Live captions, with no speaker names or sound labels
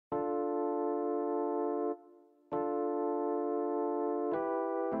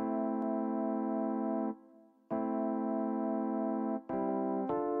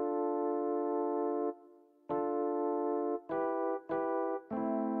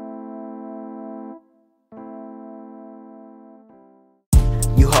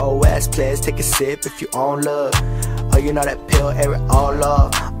hoe ass players, take a sip if you own love. Oh, you know that pill, air it all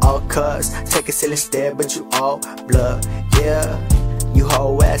off. All cuss, take a sip instead, but you all blood, yeah. You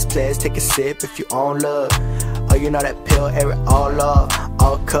hoe ass players, take a sip if you own love. Oh, you know that pill, air it all off.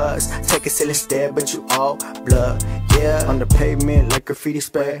 All cuss, take a sip instead, but you all blood, yeah. On the pavement like graffiti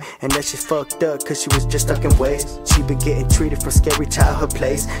spray, and that shit fucked up cause she was just stuck in ways. She been getting treated for scary childhood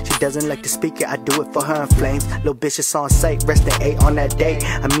plays. She doesn't like to speak it, I do it for her in flames. Little bitch is on sight, resting 8 on that date.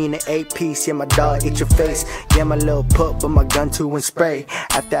 I mean an 8-piece, yeah, my dog eat your face. Yeah, my little pup, but my gun too and spray.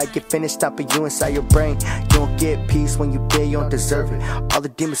 After I get finished stopping you inside your brain. You don't get peace when you dead, you don't deserve it. All the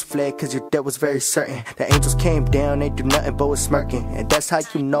demons fled cause your death was very certain. The angels came down, they do nothing but was smirking. And that's how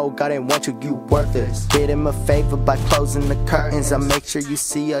you know God ain't want you, you worthless. Did him a favor by closing the curtains. I make sure you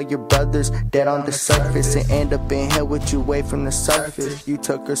see all your brothers dead on the surface, and end up in hell with you away from the surface. You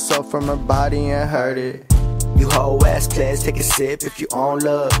took her soul from her body and hurt it. You hoe ass players, take a sip if you own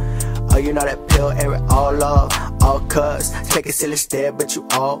love. Oh, you know that pill, air it all off. All cuss, take a sip instead, but you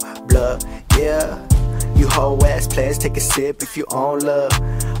all blood, yeah. You hoe ass players, take a sip if you own love.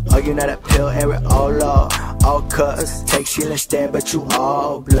 Oh, you know that pill, air it all off. All cuss, take shit instead, but you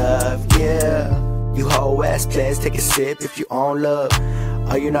all blood, yeah. You hoe ass players, take a sip if you own love.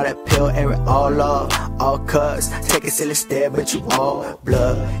 Oh, you know that pill, air it all off. All cuss, take a sip instead, but you all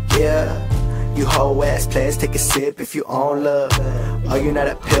blood, yeah. You hoe ass players, take a sip if you own love. Oh, you know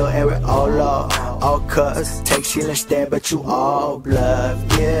that pill, air it all off. All cuss, take shit instead, but you all blood,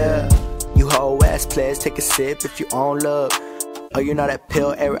 yeah. You hoe ass players, take a sip if you own love. Oh, you know that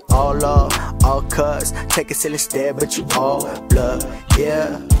pill, air it all off. All cuss, take a sip instead, but you all blood,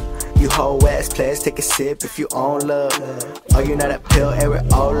 yeah. You hoe ass players, take a sip if you own love. Oh, you know that pill, air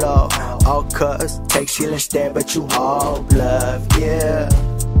it all off. All cuss, take shit instead, but you all blood, yeah.